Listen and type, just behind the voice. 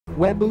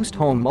weBoost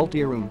Home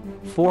MultiRoom,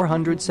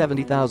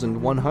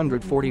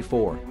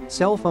 470,144,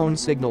 cell phone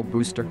signal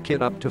booster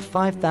kit up to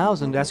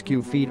 5,000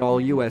 sq-feet.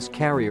 All U.S.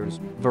 carriers,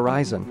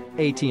 Verizon,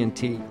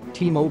 AT&T,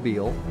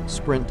 T-Mobile,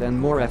 Sprint and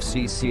more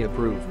FCC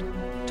approved.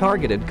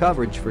 Targeted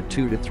coverage for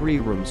 2 to 3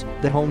 rooms,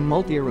 the Home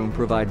MultiRoom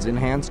provides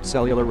enhanced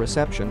cellular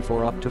reception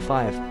for up to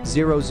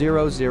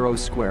 5,000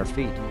 square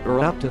feet or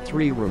up to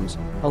 3 rooms,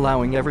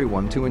 allowing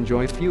everyone to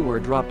enjoy fewer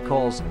dropped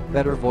calls,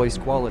 better voice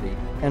quality,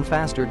 and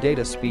faster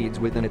data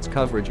speeds within its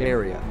coverage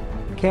area.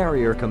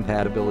 Carrier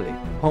compatibility.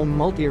 Home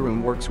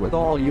MultiRoom works with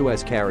all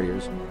U.S.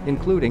 carriers,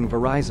 including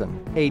Verizon,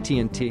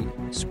 AT&T,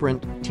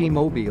 Sprint,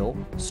 T-Mobile,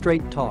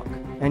 Straight Talk,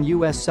 and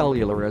U.S.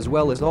 Cellular, as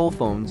well as all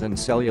phones and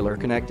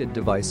cellular-connected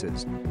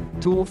devices.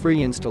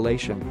 Tool-free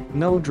installation,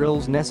 no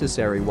drills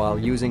necessary while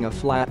using a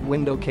flat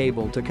window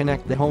cable to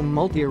connect the Home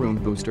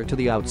MultiRoom booster to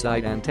the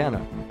outside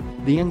antenna.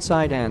 The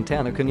inside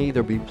antenna can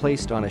either be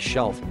placed on a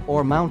shelf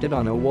or mounted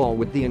on a wall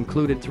with the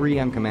included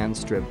 3M command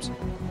strips.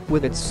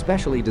 With its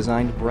specially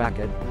designed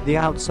bracket, the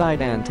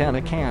outside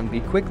antenna can be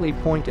quickly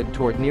pointed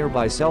toward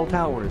nearby cell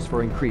towers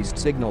for increased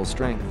signal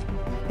strength.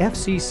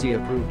 FCC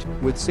approved,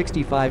 with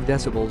 65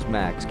 decibels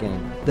max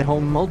gain, the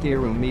Home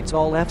MultiRoom meets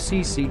all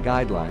FCC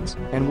guidelines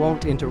and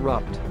won't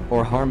interrupt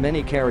or harm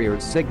any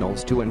carrier's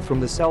signals to and from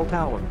the cell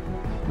tower.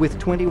 With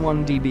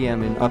 21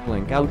 dBm in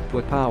uplink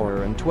output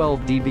power and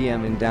 12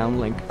 dBm in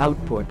downlink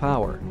output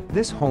power,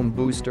 this home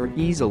booster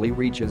easily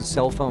reaches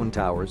cell phone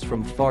towers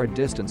from far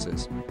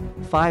distances.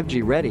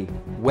 5G-ready,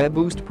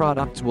 weBoost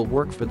products will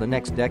work for the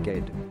next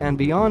decade and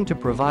beyond to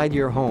provide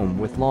your home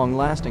with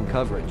long-lasting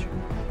coverage.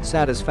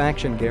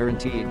 Satisfaction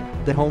guaranteed,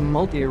 the Home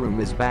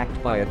MultiRoom is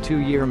backed by a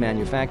 2-year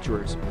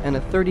manufacturer's and a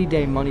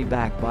 30-day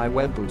money-back by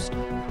weBoost.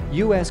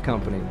 U.S.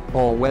 company,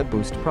 all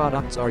weBoost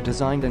products are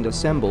designed and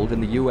assembled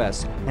in the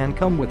U.S. and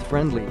come with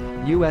friendly,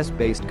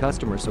 U.S.-based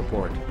customer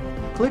support.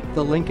 Click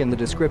the link in the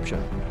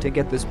description to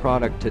get this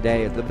product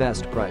today at the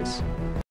best price.